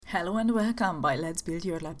Hello and welcome by Let's Build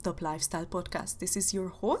Your Laptop Lifestyle podcast. This is your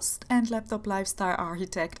host and laptop lifestyle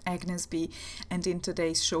architect Agnes B. And in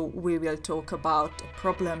today's show, we will talk about a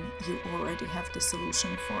problem you already have the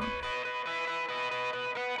solution for.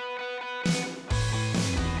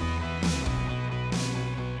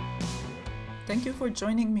 Thank you for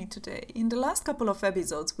joining me today. In the last couple of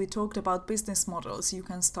episodes, we talked about business models you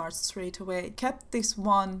can start straight away. Kept this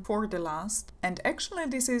one for the last. And actually,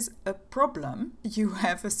 this is a problem you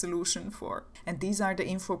have a solution for. And these are the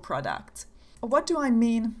info products. What do I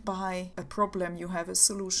mean by a problem you have a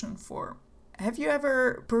solution for? Have you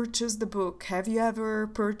ever purchased the book? Have you ever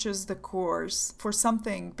purchased the course for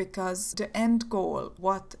something because the end goal,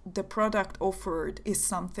 what the product offered, is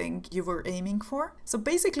something you were aiming for? So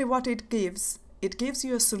basically what it gives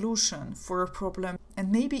you a solution for a problem,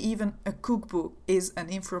 and maybe even a cookbook is an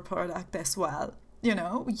info product as well. You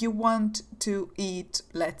know, you want to eat,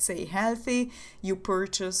 let's say, healthy, you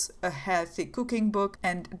purchase a healthy cooking book,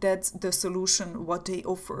 and that's the solution what they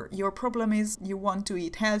offer. Your problem is you want to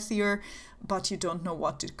eat healthier, but you don't know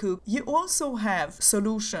what to cook. You also have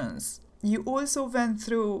solutions. You also went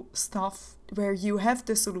through stuff where you have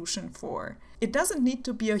the solution for. It doesn't need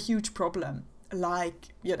to be a huge problem, like,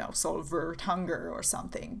 solve world hunger or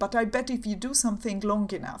something. But I bet if you do something long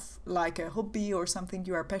enough, like a hobby or something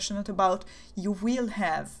you are passionate about, you will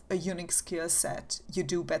have a unique skill set you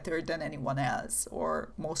do better than anyone else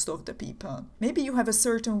or most of the people. Maybe you have a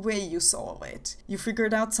certain way you solve it. You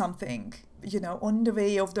figured out something, on the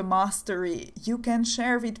way of the mastery. You can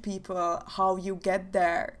share with people how you get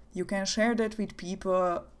there. You can share that with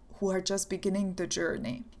people who are just beginning the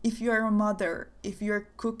journey. If you are a mother, if you're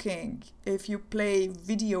cooking, if you play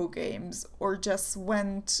video games, or just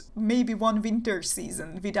went maybe one winter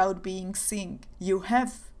season without being sick, you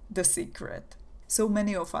have the secret. So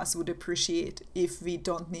many of us would appreciate if we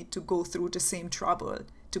don't need to go through the same trouble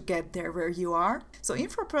to get there where you are. So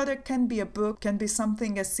info product can be a book, can be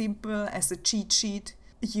something as simple as a cheat sheet.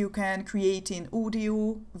 You can create in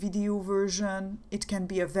audio, video version. It can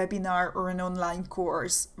be a webinar or an online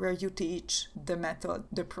course where you teach the method,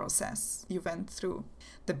 the process you went through.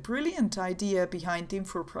 The brilliant idea behind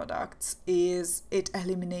info products is it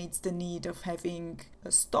eliminates the need of having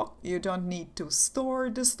a stock. You don't need to store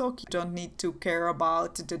the stock. You don't need to care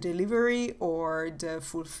about the delivery or the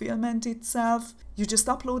fulfillment itself. You just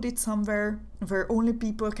upload it somewhere where only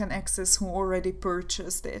people can access who already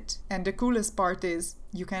purchased it. And the coolest part is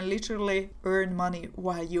you can literally earn money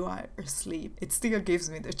while you are asleep. It still gives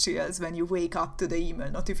me the chills when you wake up to the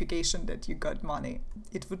email notification that you got money.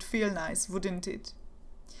 It would feel nice, wouldn't it?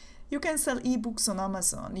 You can sell ebooks on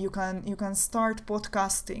Amazon, you can start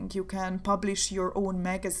podcasting, you can publish your own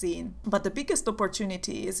magazine. But the biggest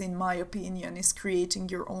opportunity is, in my opinion, is creating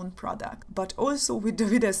your own product. But also with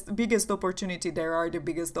the biggest opportunity, there are the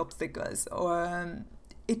biggest obstacles.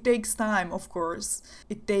 It takes time, of course.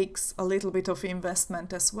 It takes a little bit of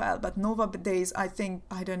investment as well. But nowadays, I think,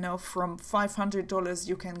 from $500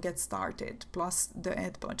 you can get started, plus the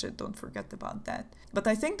ad budget, don't forget about that. But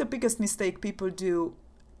I think the biggest mistake people do,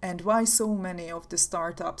 and why so many of the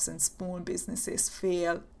startups and small businesses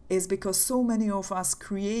fail, is because so many of us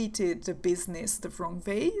created the business the wrong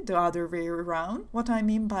way, the other way around. What I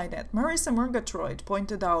mean by that, Marissa Murgatroyd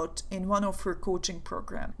pointed out in one of her coaching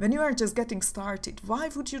programs, when you are just getting started, why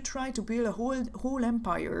would you try to build a whole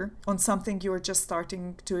empire on something you are just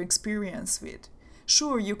starting to experience with?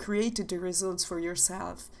 Sure, you created the results for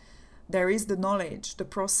yourself. There is the knowledge, the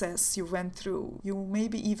process you went through. You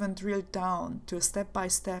maybe even drilled down to a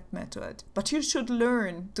step-by-step method. But you should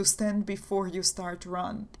learn to stand before you start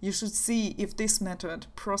run. You should see if this method,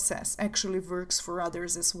 process, actually works for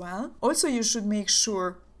others as well. Also, you should make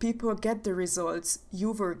sure people get the results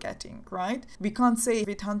you were getting, right? We can't say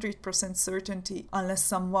with 100% certainty unless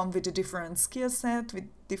someone with a different skill set, with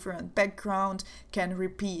different background, can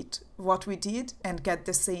repeat what we did and get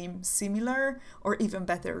the same, similar, or even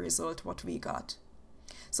better result what we got.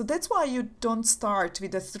 So that's why you don't start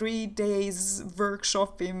with a 3 days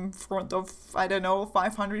workshop in front of,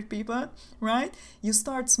 500 people, right? You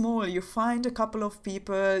start small, you find a couple of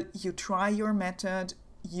people, you try your method,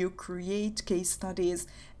 you create case studies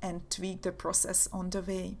and tweak the process on the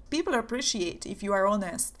way. People appreciate if you are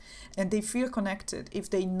honest and they feel connected if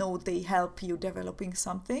they know they help you developing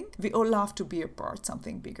something. We all love to be a part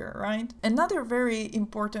something bigger, right? Another very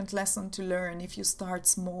important lesson to learn if you start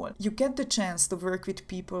small, you get the chance to work with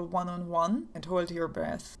people one-on-one and hold your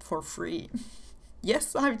breath for free.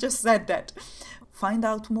 Yes, I've just said that. Find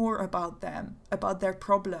out more about them, about their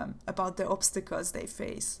problem, about the obstacles they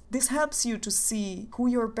face. This helps you to see who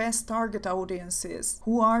your best target audience is,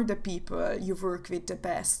 who are the people you work with the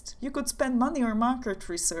best. You could spend money on market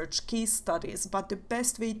research, case studies, but the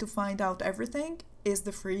best way to find out everything is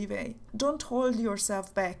the free way. Don't hold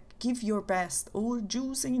yourself back. Give your best, all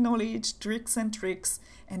juicy knowledge, tricks,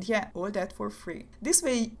 and yeah, all that for free. This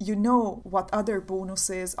way you know what other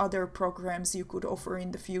bonuses, other programs you could offer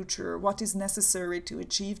in the future, what is necessary to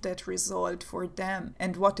achieve that result for them,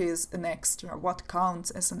 and what is an extra, what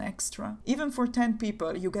counts as an extra. Even for 10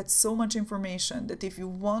 people, you get so much information that if you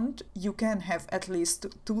want, you can have at least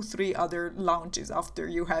 2-3 other launches after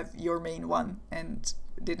you have your main one and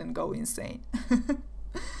didn't go insane.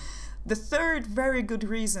 The third very good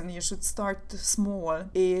reason you should start small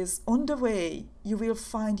is on the way you will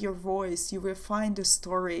find your voice, you will find a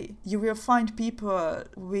story, you will find people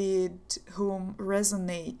with whom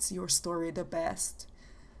resonates your story the best.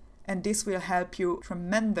 And this will help you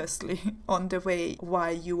tremendously on the way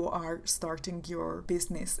while you are starting your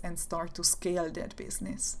business and start to scale that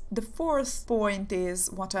business. The fourth point is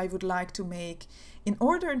what I would like to make. In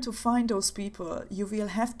order to find those people, you will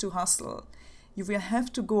have to hustle. You will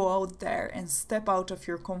have to go out there and step out of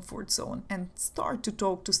your comfort zone and start to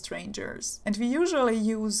talk to strangers. And we usually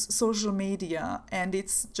use social media, and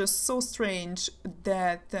it's just so strange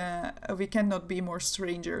that we cannot be more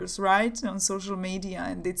strangers, right? On social media,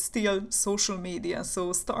 and it's still social media,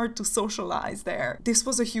 so start to socialize there. This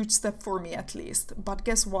was a huge step for me at least, but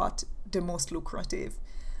guess what? The most lucrative.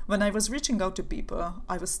 When I was reaching out to people,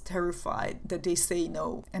 I was terrified that they say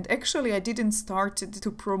no. And actually, I didn't start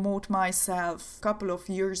to promote myself a couple of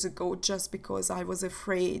years ago just because I was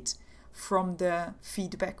afraid from the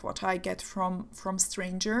feedback what I get from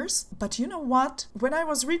strangers. But you know what? When I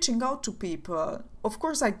was reaching out to people, of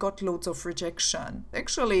course I got loads of rejection.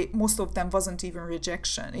 Actually, most of them wasn't even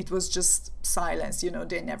rejection. It was just silence,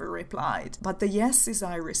 they never replied. But the yeses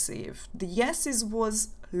I received, the yeses was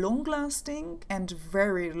long-lasting and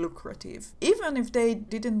very lucrative. Even if they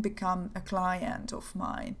didn't become a client of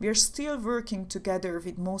mine, we are still working together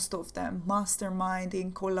with most of them,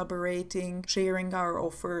 masterminding, collaborating, sharing our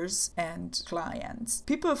offers and clients.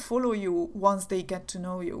 People follow you once they get to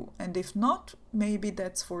know you, and if not, maybe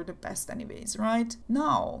that's for the best anyways, right?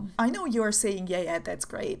 Now, I know you're saying, yeah, that's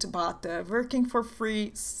great, but working for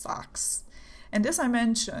free sucks. And as I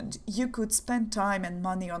mentioned, you could spend time and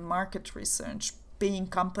money on market research, paying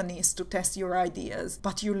companies to test your ideas,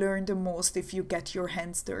 but you learn the most if you get your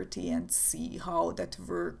hands dirty and see how that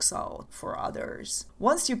works out for others.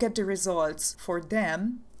 Once you get the results for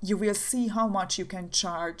them, you will see how much you can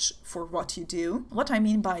charge for what you do. What I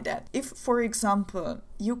mean by that, if, for example,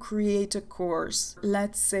 you create a course,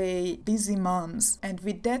 let's say Busy Moms, and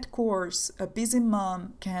with that course, a busy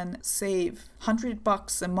mom can save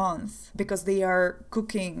 $100 a month because they are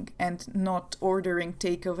cooking and not ordering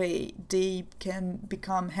takeaway. They can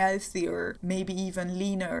become healthier, maybe even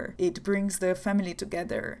leaner. It brings the family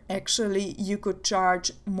together. Actually, you could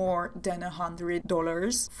charge more than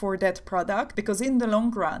 $100 for that product because in the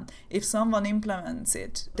long run, if someone implements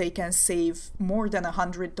it, they can save more than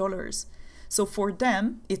 $100. So for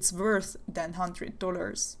them, it's worth than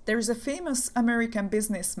 $100. There's a famous American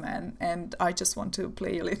businessman, and I just want to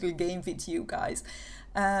play a little game with you guys.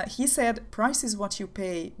 He said, price is what you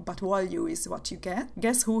pay, but value is what you get.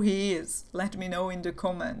 Guess who he is? Let me know in the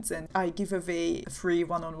comments, and I give away a free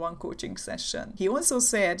one-on-one coaching session. He also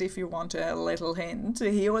said, if you want a little hint,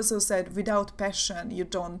 he also said, without passion, you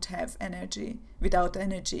don't have energy. Without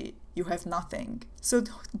energy, you have nothing. So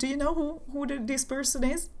do you know who this person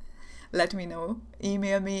is? Let me know.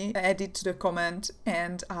 Email me, add it to the comment,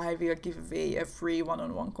 and I will give away a free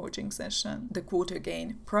one-on-one coaching session. The quote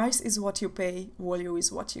again, price is what you pay, value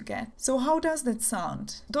is what you get. So how does that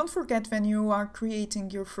sound? Don't forget when you are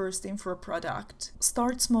creating your first info product,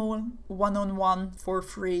 start small, one-on-one for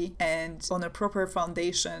free, and on a proper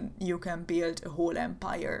foundation, you can build a whole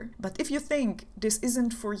empire. But if you think this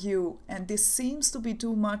isn't for you and this seems to be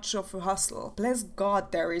too much of a hustle, bless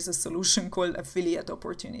God, there is a solution called affiliate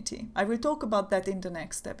opportunity. I will talk about that in the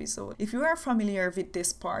next episode. If you are familiar with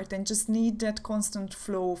this part and just need that constant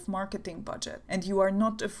flow of marketing budget and you are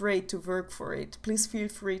not afraid to work for it, please feel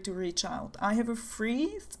free to reach out. I have a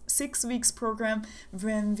free 6 weeks program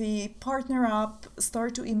when we partner up,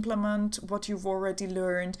 start to implement what you've already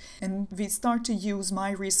learned, and we start to use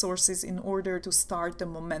my resources in order to start the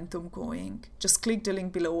momentum going. Just click the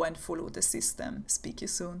link below and follow the system. Speak to you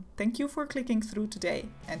soon. Thank you for clicking through today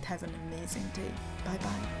and have an amazing day. Bye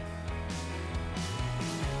bye.